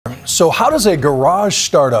So how does a garage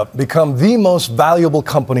startup become the most valuable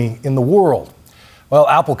company in the world? Well,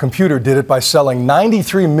 Apple Computer did it by selling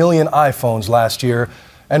 93 million iPhones last year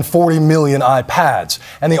and 40 million iPads.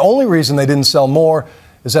 And the only reason they didn't sell more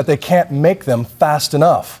is that they can't make them fast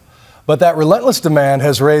enough. But that relentless demand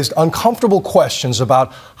has raised uncomfortable questions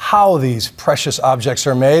about how these precious objects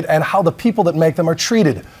are made and how the people that make them are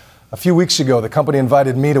treated. A few weeks ago, the company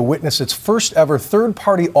invited me to witness its first ever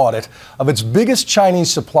third-party audit of its biggest Chinese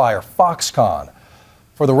supplier, Foxconn.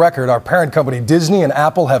 For the record, our parent company Disney and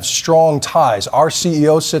Apple have strong ties. Our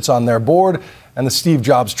CEO sits on their board, and the Steve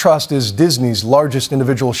Jobs Trust is Disney's largest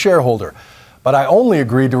individual shareholder. But I only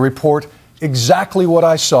agreed to report exactly what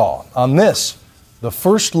I saw on this, the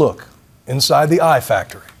first look inside the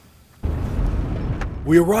iFactory.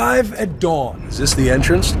 We arrive at dawn. Is this the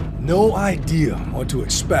entrance? No idea what to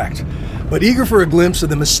expect, but eager for a glimpse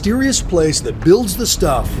of the mysterious place that builds the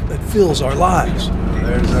stuff that fills our lives.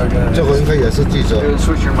 There's our guy.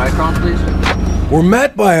 Switch your mic on, please. We're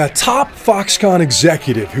met by a top Foxconn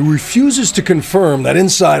executive who refuses to confirm that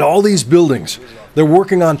inside all these buildings, they're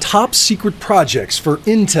working on top secret projects for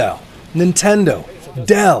Intel, Nintendo,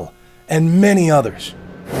 Dell, and many others.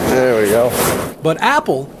 There we go. But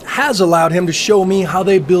Apple has allowed him to show me how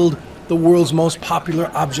they build the world's most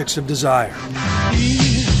popular objects of desire.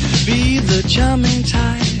 Be the charming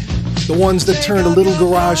type. The ones that turned a little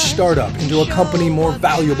garage startup into a company more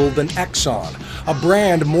valuable than Exxon, a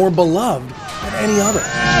brand more beloved than any other.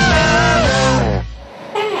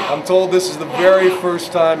 I'm told this is the very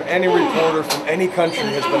first time any reporter from any country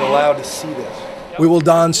has been allowed to see this. We will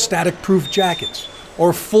don static-proof jackets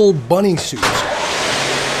or full bunny suits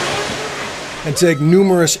and take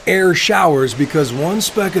numerous air showers because one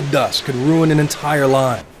speck of dust could ruin an entire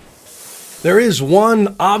line. There is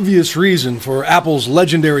one obvious reason for Apple's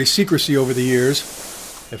legendary secrecy over the years.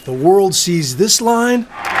 If the world sees this line,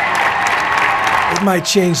 it might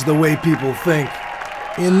change the way people think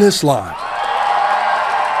in this line.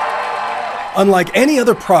 Unlike any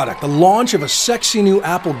other product, the launch of a sexy new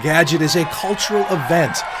Apple gadget is a cultural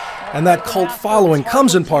event, and that cult following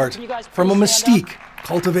comes in part from a mystique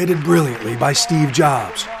cultivated brilliantly by Steve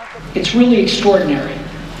Jobs. It's really extraordinary,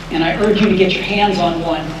 and I urge you to get your hands on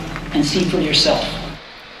one and see for yourself.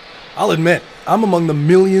 I'll admit, I'm among the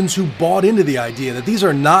millions who bought into the idea that these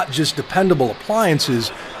are not just dependable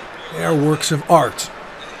appliances, they are works of art,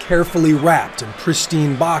 carefully wrapped in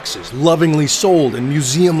pristine boxes, lovingly sold in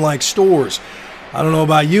museum-like stores. I don't know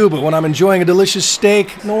about you, but when I'm enjoying a delicious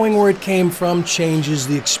steak, knowing where it came from changes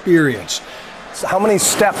the experience. How many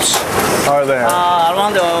steps are there?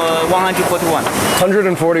 Around 141.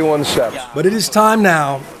 141 steps. But it is time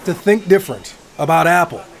now to think different about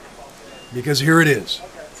Apple. Because here it is.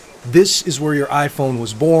 This is where your iPhone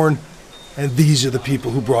was born, and these are the people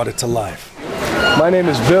who brought it to life. My name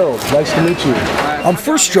is Bill. Nice to meet you. I'm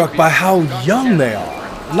first struck by how young they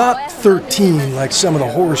are. Not 13 like some of the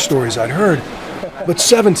horror stories I'd heard, but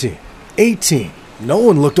 17, 18. No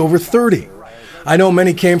one looked over 30. I know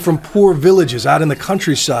many came from poor villages out in the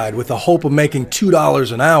countryside with the hope of making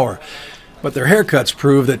 $2 an hour, but their haircuts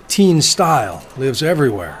prove that teen style lives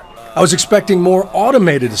everywhere. I was expecting more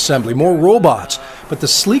automated assembly, more robots, but the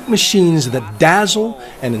sleek machines that dazzle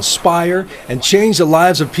and inspire and change the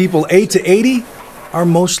lives of people 8 to 80 are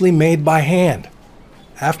mostly made by hand,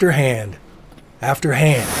 after hand, after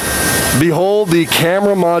hand. Behold the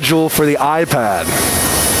camera module for the iPad.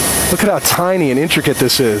 Look at how tiny and intricate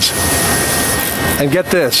this is. And get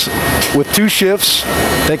this, with 2 shifts,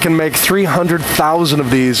 they can make 300,000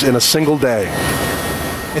 of these in a single day.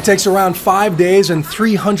 It takes around 5 days and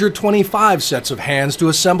 325 sets of hands to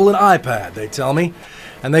assemble an iPad, they tell me.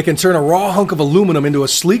 And they can turn a raw hunk of aluminum into a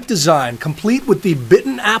sleek design, complete with the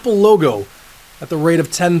bitten Apple logo, at the rate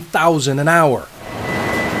of 10,000 an hour.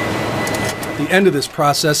 At the end of this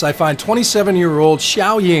process, I find 27-year-old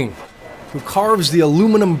Xiao Ying, who carves the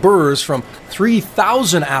aluminum burrs from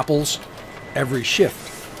 3,000 apples every shift.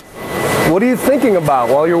 What are you thinking about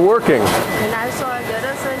while you're working?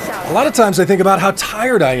 A lot of times I think about how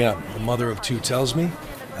tired I am, the mother of 2 tells me.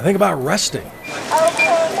 I think about resting.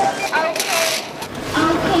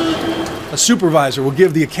 A supervisor will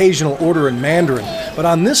give the occasional order in Mandarin, but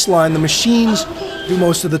on this line, the machines do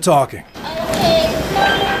most of the talking.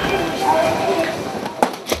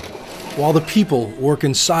 While the people work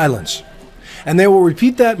in silence. And they will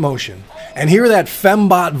repeat that motion and hear that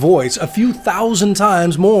fembot voice a few thousand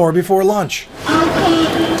times more before lunch.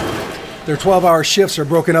 Their 12-hour shifts are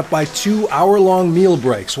broken up by 2-hour-long meal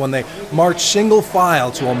breaks when they march single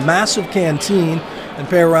file to a massive canteen and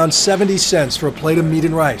pay around 70 cents for a plate of meat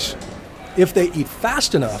and rice. If they eat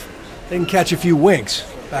fast enough, they can catch a few winks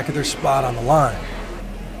back at their spot on the line.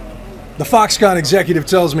 The Foxconn executive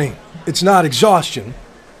tells me it's not exhaustion,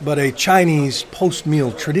 but a Chinese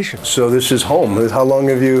post-meal tradition. So this is home. How long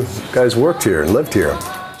have you guys worked here and lived here?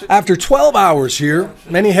 After 12 hours here,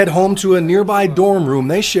 many head home to a nearby dorm room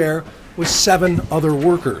they share with 7 other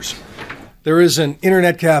workers. There is an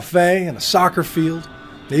internet cafe and a soccer field.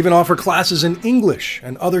 They even offer classes in English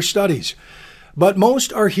and other studies. But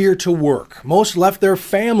most are here to work. Most left their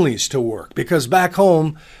families to work because back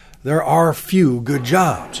home, there are few good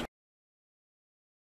jobs.